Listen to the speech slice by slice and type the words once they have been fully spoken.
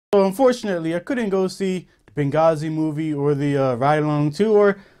So unfortunately, I couldn't go see the Benghazi movie or the Ride Along 2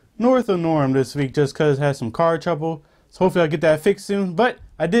 or North of Norm this week just because I had some car trouble. So hopefully I'll get that fixed soon. But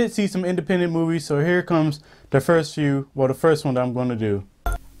I did see some independent movies, so here comes the first one that I'm going to do.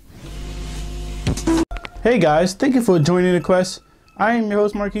 Hey guys, thank you for joining the quest. I am your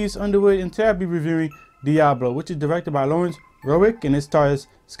host Marques Underwood, and today I'll be reviewing Diablo, which is directed by Lawrence Rowick and it stars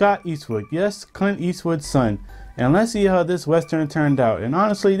Scott Eastwood. Yes, Clint Eastwood's son. And let's see how this Western turned out. And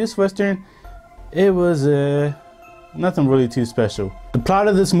honestly, this Western, it was nothing really too special. The plot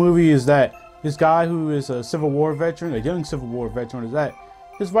of this movie is that this guy who is a Civil War veteran, a young Civil War veteran, is that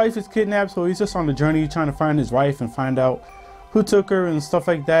his wife is kidnapped, so he's just on the journey trying to find his wife and find out who took her and stuff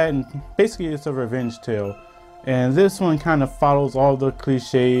like that. And basically it's a revenge tale. And this one kind of follows all the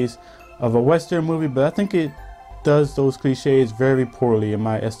cliches of a Western movie, but I think it does those cliches very poorly in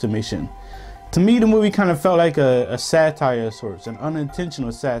my estimation. To me, the movie kind of felt like a satire of sorts, an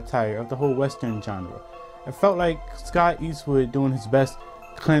unintentional satire of the whole Western genre. It felt like Scott Eastwood doing his best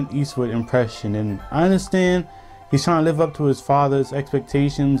Clint Eastwood impression, and I understand he's trying to live up to his father's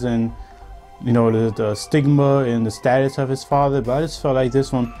expectations and, you know, the stigma and the status of his father, but I just felt like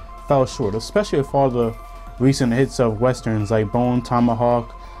this one fell short, especially with all the recent hits of Westerns like Bone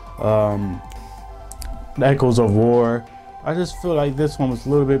Tomahawk, Echoes of War. I just feel like this one was a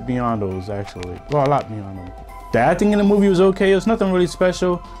little bit beyond those, actually. Well, a lot beyond them. The acting in the movie was okay. It was nothing really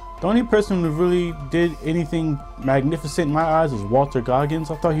special. The only person who really did anything magnificent in my eyes was Walter Goggins.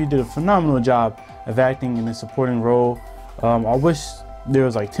 I thought he did a phenomenal job of acting in a supporting role. I wish there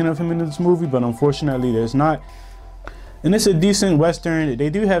was like 10 of him in this movie, but unfortunately there's not. And it's a decent Western. They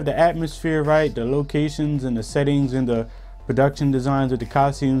do have the atmosphere right, the locations and the settings and the production designs with the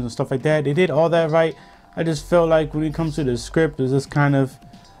costumes and stuff like that. They did all that right. I just felt like when it comes to the script, it's just kind of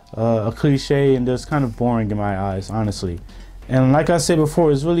a cliche and just kind of boring in my eyes, honestly. And like I said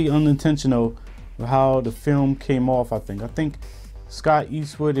before, it's really unintentional how the film came off, I think. Scott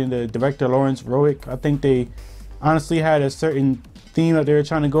Eastwood and the director Lawrence Rowick, I think they honestly had a certain theme that they were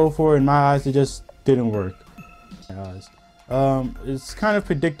trying to go for. In my eyes, it just didn't work. It's kind of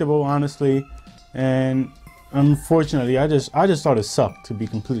predictable, honestly, and unfortunately, I just thought it sucked, to be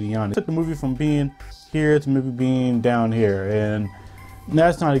completely honest. It took the movie from being here to maybe being down here, and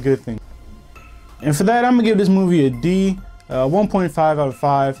that's not a good thing. And for that, I'm gonna give this movie a D, 1.5 out of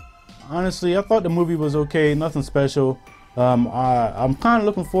 5. Honestly, I thought the movie was okay, nothing special. I'm kind of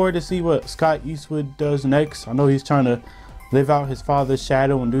looking forward to see what Scott Eastwood does next. I know he's trying to live out his father's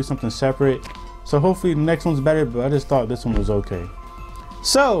shadow and do something separate, so hopefully the next one's better, but I just thought this one was okay.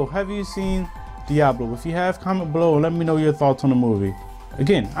 So, have you seen Diablo? If you have, comment below and let me know your thoughts on the movie.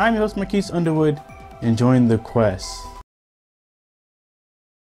 Again, I'm your host Marques Underwood, enjoying the quest.